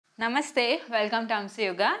Namaste, welcome to Hamsa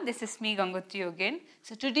Yoga. This is me, Gangothri Yogini.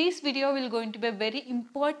 So today's video will going to be a very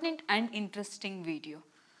important and interesting video.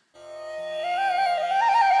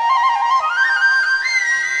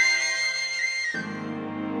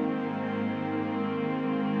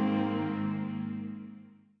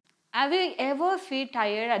 Have you ever feel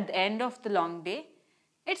tired at the end of the long day?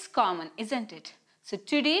 It's common, isn't it? So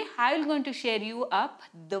today I will going to share you up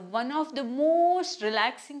the one of the most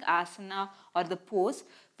relaxing asana or the pose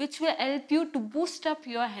which will help you to boost up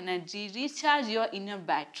your energy, recharge your inner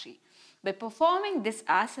battery. By performing this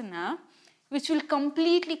asana, which will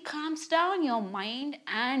completely calms down your mind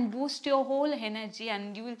and boost your whole energy,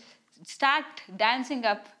 and you will start dancing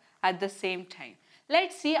up at the same time.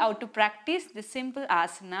 Let's see how to practice this simple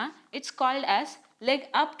asana. It's called as leg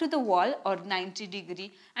up to the wall or 90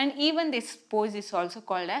 degree, and even this pose is also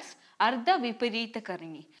called as Ardha Viparita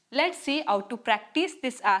Karani. Let's see how to practice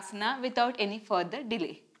this asana without any further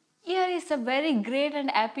delay. Here is a very great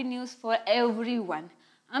and happy news for everyone.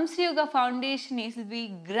 Hamsa Yoga Foundation will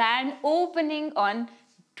be grand opening on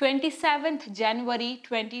 27th January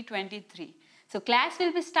 2023. So class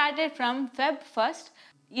will be started from Feb 1st.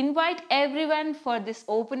 Invite everyone for this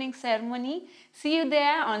opening ceremony. See you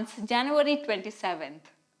there on January 27th.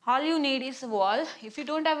 All you need is a wall. If you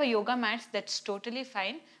don't have a yoga mat, that's totally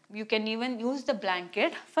fine. You can even use the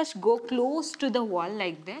blanket. First go close to the wall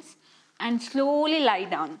like this and slowly lie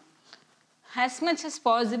down. As much as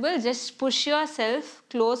possible, just push yourself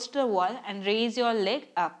close to the wall and raise your leg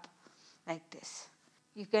up like this.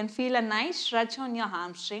 You can feel a nice stretch on your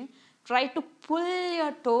hamstring. Try to pull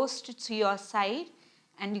your toes to your side,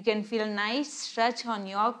 and you can feel a nice stretch on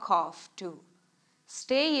your calf too.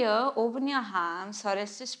 Stay here, open your arms, or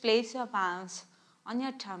else just place your palms on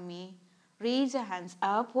your tummy. Raise your hands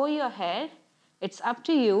up over your head. It's up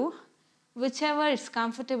to you. Whichever is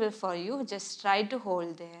comfortable for you, just try to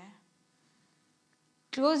hold there.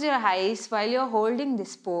 Close your eyes while you're holding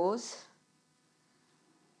this pose.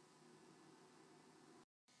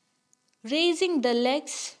 Raising the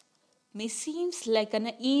legs may seem like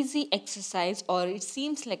an easy exercise, or it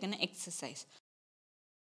seems like an exercise.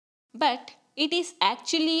 But it is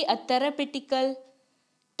actually a therapeutical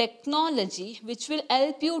technology which will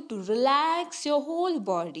help you to relax your whole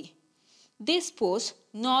body. This pose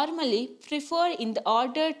normally preferred in the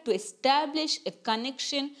order to establish a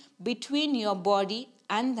connection between your body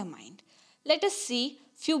and the mind. Let us see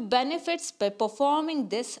few benefits by performing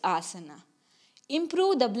this asana.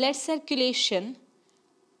 Improve the blood circulation.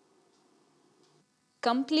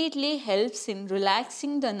 Completely helps in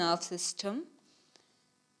relaxing the nerve system.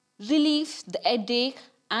 Relieve the headache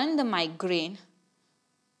and the migraine.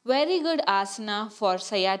 Very good asana for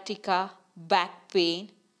sciatica, back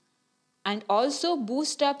pain, and also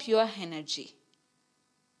boost up your energy.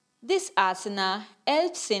 This asana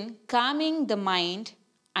helps in calming the mind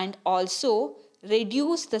and also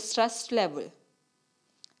reduce the stress level.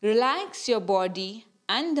 Relax your body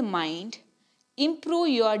and the mind, improve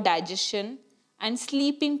your digestion and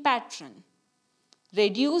sleeping pattern.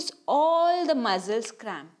 Reduce all the muscles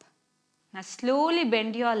cramp. Now slowly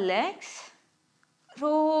bend your legs,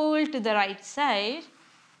 roll to the right side.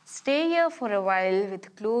 Stay here for a while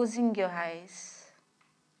with closing your eyes.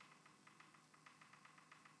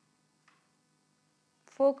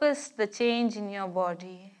 Focus the change in your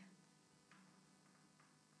body.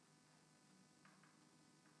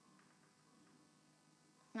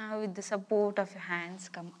 Now with the support of your hands,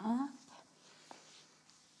 come up.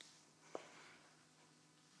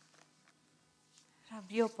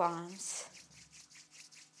 Rub your palms.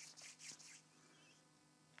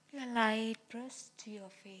 A light press to your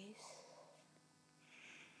face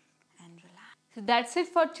and relax. So that's it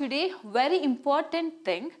for today. Very important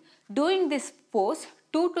thing, doing this pose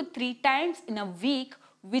 2 to 3 times in a week,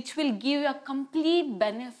 which will give you complete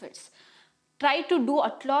benefits. Try to do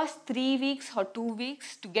at least 3 weeks or 2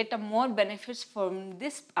 weeks to get more benefits from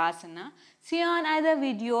this asana. See you on another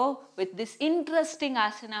video with this interesting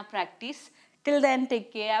asana practice. Till then,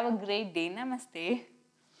 take care. Have a great day. Namaste.